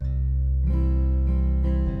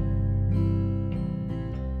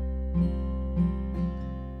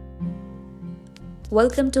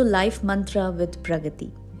Welcome to Life Mantra with Pragati.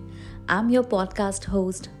 I'm your podcast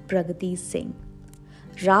host Pragati Singh.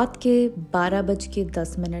 रात के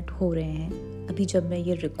 12:10 हो रहे हैं अभी जब मैं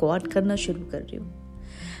ये रिकॉर्ड करना शुरू कर रही हूँ.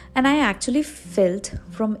 And I actually felt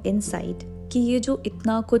from inside कि ये जो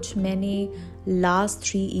इतना कुछ मैंने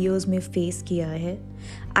लास्ट 3 years में फेस किया है,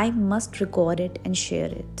 I must record it and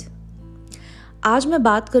share it. आज मैं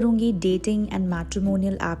बात करूँगी डेटिंग एंड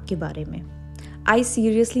मैट्रिमोनियल ऐप के बारे में. I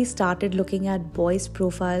seriously started looking at boys'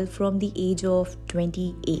 profile from the age of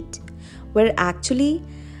 28, where actually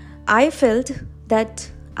I felt that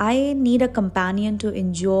I need a companion to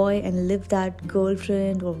enjoy and live that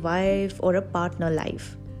girlfriend or wife or a partner life.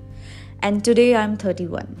 And today I'm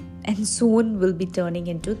 31 and soon will be turning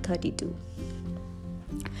into 32.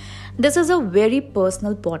 This is a very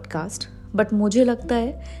personal podcast, but मुझे लगता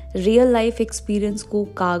है real life experience को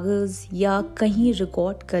कागज़ या कहीं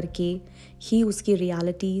record करके ही उसकी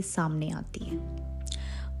reality सामने आती है.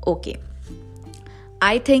 Okay,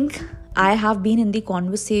 I think I have been in the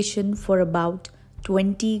conversation for about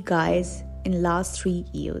 20 guys in last 3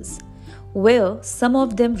 years, where some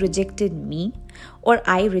of them rejected me or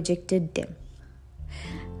I rejected them.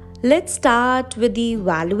 Let's start with the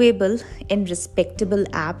valuable and respectable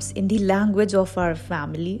apps in the language of our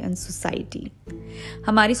family and society.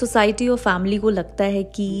 हमारी society और family को लगता है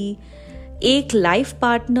कि एक life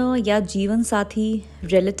partner या जीवन साथी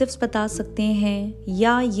रिलेटिव्स बता सकते हैं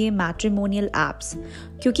या ये मैट्रिमोनियल एप्स,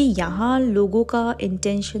 क्योंकि यहाँ लोगों का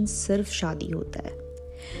इंटेंशन सिर्फ शादी होता है.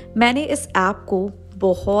 मैंने इस ऐप को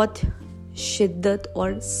बहुत शिद्दत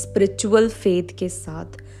और स्पिरिचुअल फेथ के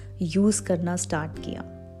साथ यूज़ करना स्टार्ट किया.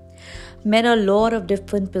 Met a lot of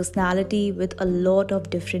different personality with a lot of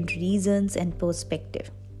different reasons and perspective.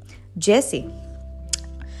 जैसे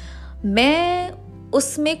मैं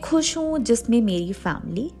उसमें खुश हूँ जिसमें मेरी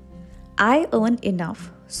family. I earn enough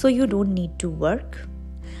so you don't need to work.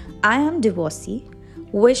 I am divorcee.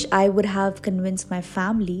 Wish I would have convinced my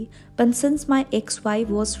family, but since my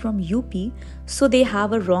ex-wife was from UP, so they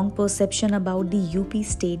have a wrong perception about the UP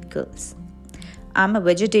state girls. I'm a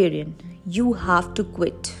vegetarian. You have to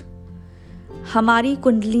quit. हमारी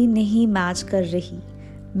कुंडली नहीं match कर रही,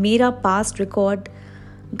 मेरा past record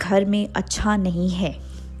घर में अच्छा नहीं है,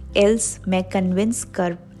 एल्स मैं कन्विंस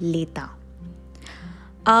कर लेता.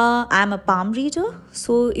 I am a palm reader,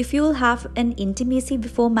 so if you will have an intimacy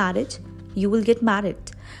before marriage, you will get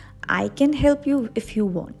married. I can help you if you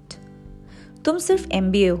want. तुम सिर्फ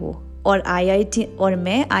MBA हो और IIT और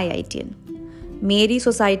मैं IITian. मेरी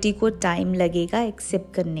सोसाइटी को टाइम लगेगा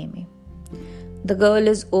एक्सेप्ट करने में. The girl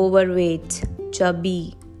is overweight,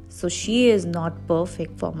 chubby, so she is not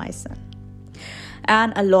perfect for my son.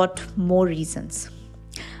 And a lot more reasons.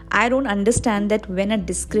 I don't understand that when a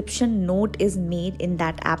description note is made in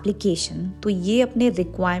that application, तो ये अपने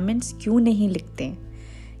requirements क्यों नहीं लिखते हैं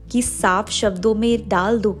कि साफ शब्दों में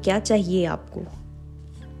डाल दो क्या चाहिए आपको.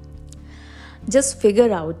 Just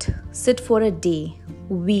figure out, sit for a day,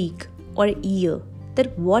 week or year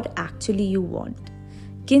that what actually you want.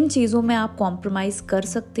 किन चीज़ों में आप कॉम्प्रोमाइज कर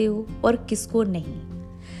सकते हो और किसको नहीं.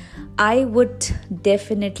 I would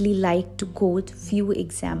definitely like to quote few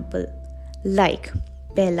example. Like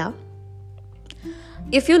पहला,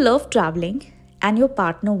 if you love travelling and your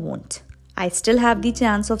partner won't, I still have the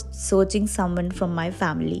chance of searching someone from my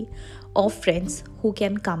family और friends who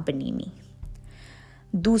can company me.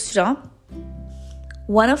 दूसरा,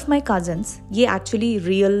 one of my cousins, ये actually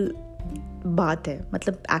real बात है,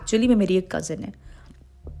 मतलब actually में मेरी एक cousin है.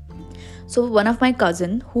 So one of my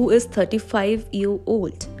cousin who is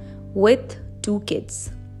 35-year-old with 2 kids.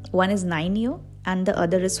 One is 9 year and the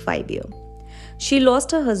other is 5 year. She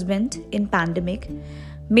lost her husband in pandemic.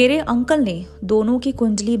 मेरे uncle ने दोनों की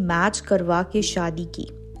कुंडली मैच करवा के शादी की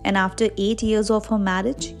and after 8 years of her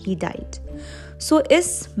marriage he died. So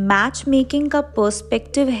इस मैच मेकिंग का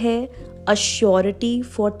पर्सपेक्टिव है a surety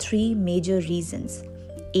for 3 major reasons.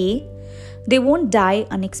 A, they won't die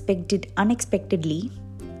unexpectedly.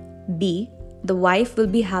 B, the wife will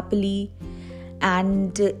be happily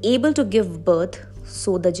and able to give birth,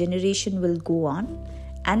 so the generation will go on.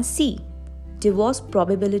 And C, divorce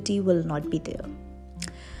probability will not be there.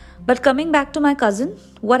 But coming back to my cousin,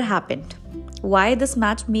 what happened? Why this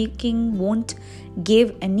matchmaking won't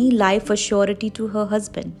give any life assurity to her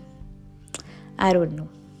husband? I don't know.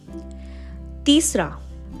 Teesra,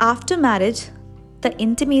 after marriage, the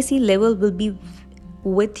intimacy level will be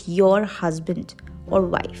with your husband or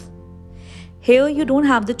wife. Here you don't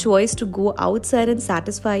have the choice to go outside and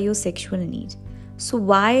satisfy your sexual need. So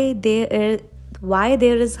why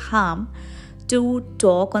there is harm to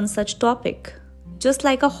talk on such topic? Just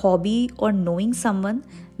like a hobby or knowing someone,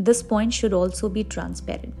 this point should also be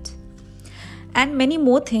transparent. and many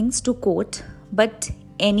more things to quote. But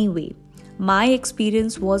anyway, my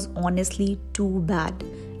experience was honestly too bad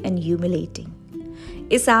and humiliating.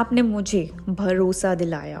 इस app ने मुझे भरोसा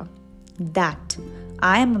दिलाया that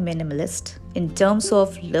I am a minimalist in terms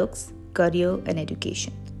of looks, career and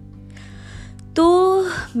education. तो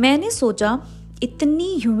मैंने सोचा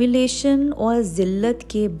इतनी humiliation और जिल्लत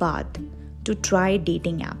के बाद to try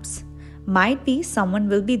dating apps. Might be someone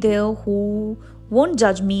will be there who won't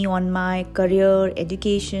judge me on my career,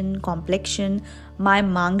 education, complexion, my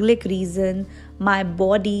manglik reason, my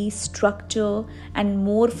body, structure and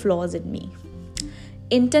more flaws in me.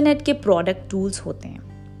 Internet के product tools होते हैं.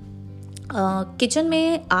 Kitchen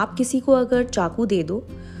में आप किसी को अगर चाकू दे दो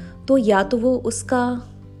तो या तो वो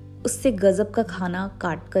उससे गजब का खाना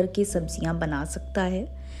काट करके सब्जियां बना सकता है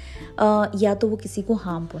या तो वो किसी को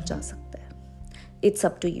हार्म पहुंचा सकता है. It's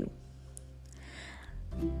up to you.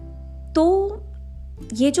 तो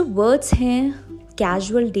ये जो वर्ड्स हैं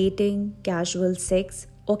कैजुअल डेटिंग, कैजुअल सेक्स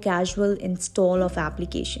और casual install of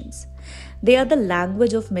applications, they are the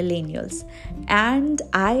language of millennials, and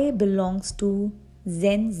I belongs to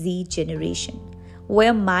Gen Z generation,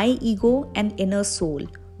 where my ego and inner soul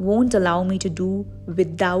won't allow me to do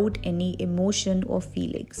without any emotion or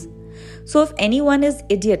feelings. So if anyone is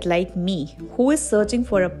idiot like me who is searching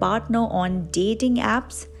for a partner on dating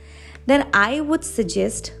apps, then I would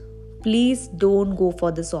suggest please don't go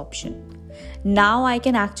for this option. Now I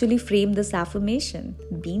can actually frame this affirmation.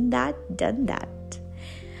 Been that, done that.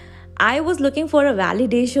 I was looking for a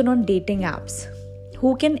validation on dating apps.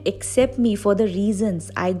 Who can accept me for the reasons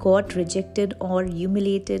I got rejected or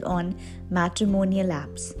humiliated on matrimonial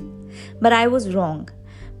apps? But I was wrong.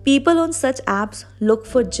 People on such apps look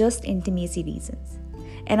for just intimacy reasons.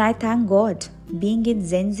 And I thank God being in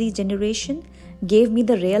Gen Z generation gave me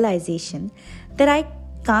the realization that I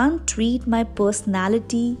can't treat my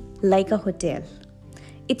personality like a hotel.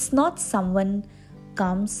 It's not someone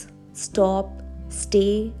comes, stop,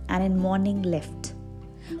 stay and in morning left.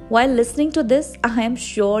 While listening to this, I am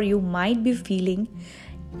sure you might be feeling,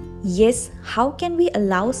 yes, how can we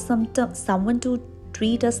allow someone to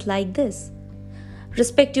treat us like this?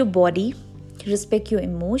 Respect your body, respect your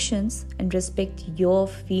emotions and respect your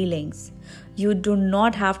feelings. You do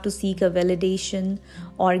not have to seek a validation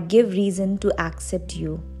or give reason to accept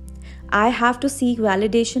you. I have to seek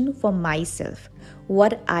validation for myself,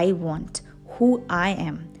 what I want, who I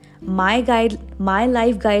am. My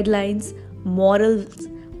life guidelines, morals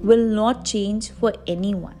will not change for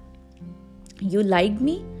anyone. You like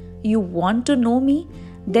me? You want to know me?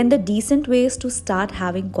 Then the decent way is to start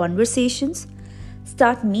having conversations,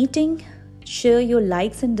 start meeting, share your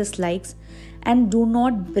likes and dislikes, and do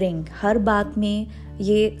not bring हर बात में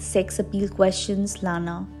ये sex appeal questions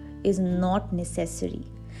लाना is not necessary.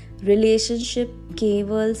 Relationship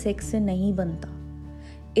केवल sex से नहीं बनता.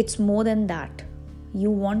 It's more than that. You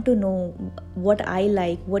want to know what I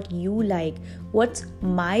like, what you like, what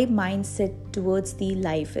my mindset towards the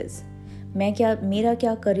life is. मेरा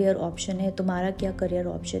क्या करियर ऑप्शन है, तुम्हारा क्या करियर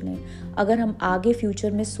ऑप्शन है. अगर हम आगे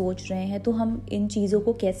फ्यूचर में सोच रहे हैं तो हम इन चीज़ों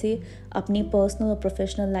को कैसे अपनी पर्सनल और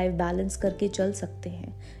प्रोफेशनल लाइफ बैलेंस करके चल सकते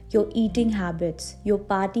हैं. Your eating habits, your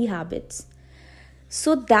party habits,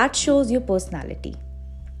 so that shows your personality.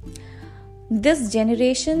 This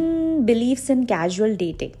generation believes in casual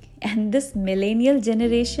dating and this millennial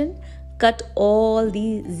generation cut all the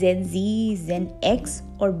Gen Z, Gen X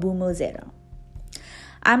or boomers era.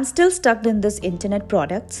 I'm still stuck in this internet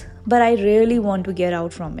products, but I really want to get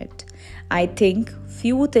out from it. I think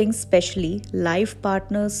few things, especially life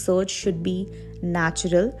partner search, should be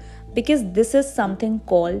natural because this is something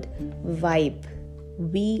called vibe.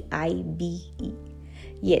 V-I-B-E.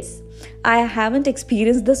 Yes, I haven't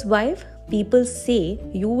experienced this vibe. People say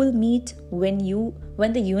you will meet when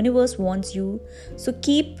the universe wants you. So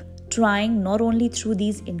keep trying, not only through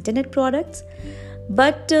these internet products,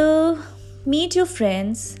 but meet your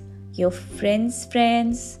friends,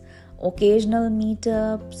 occasional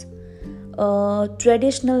meetups,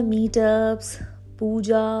 traditional meetups,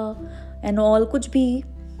 puja and all kuch bhi.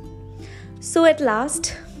 So at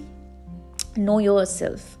last, know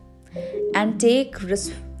yourself and take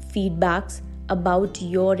feedbacks about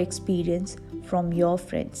your experience from your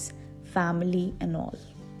friends, family and all.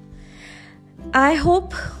 I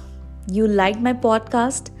hope you liked my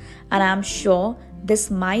podcast and I'm sure this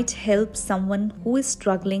might help someone who is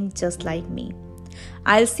struggling just like me.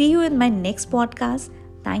 I'll see you in my next podcast.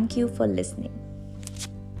 Thank you for listening.